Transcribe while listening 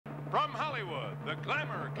From Hollywood, the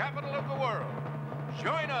glamour capital of the world,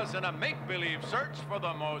 join us in a make-believe search for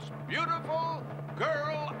the most beautiful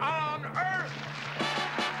girl on earth.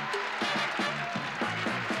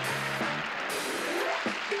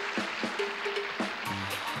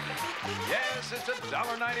 Yes, it's a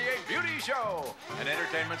 $1.98 beauty show. An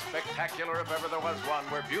entertainment spectacular if ever there was one,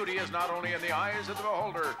 where beauty is not only in the eyes of the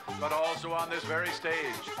beholder, but also on this very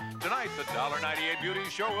stage. Tonight, the $1.98 beauty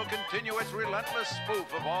show will continue its relentless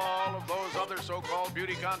spoof of all of those other so-called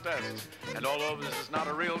beauty contests. And although this is not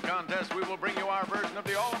a real contest, we will bring you our version of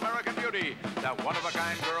the All-American Beauty, that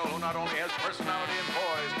one-of-a-kind girl who not only has personality and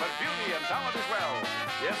poise, but beauty and talent as well.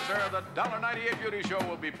 Yes, sir, the $1.98 beauty show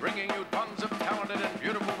will be bringing you tons of talented and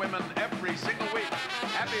beautiful women every single week.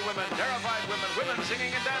 Happy women, terrified women, women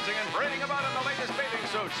singing and dancing and parading about in the latest bathing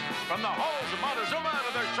suits, from the halls of Montezuma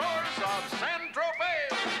to the shores of San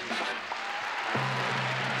Tropez.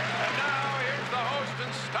 And now, here's the host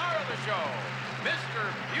and star of the show, Mr.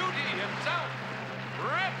 Beauty himself,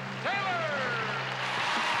 Rip Taylor.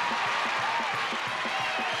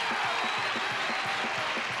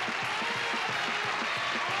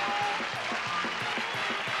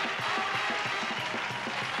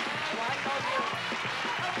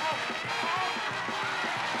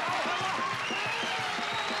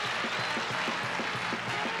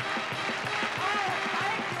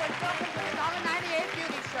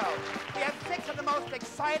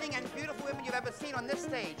 Exciting and beautiful women you've ever seen on this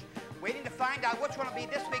stage, waiting to find out which one will be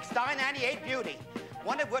this week's $1.98 beauty.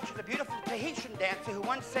 One of which is a beautiful Tahitian dancer who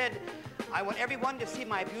once said, "I want everyone to see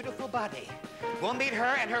my beautiful body." We'll meet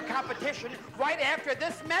her and her competition right after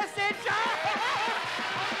this message.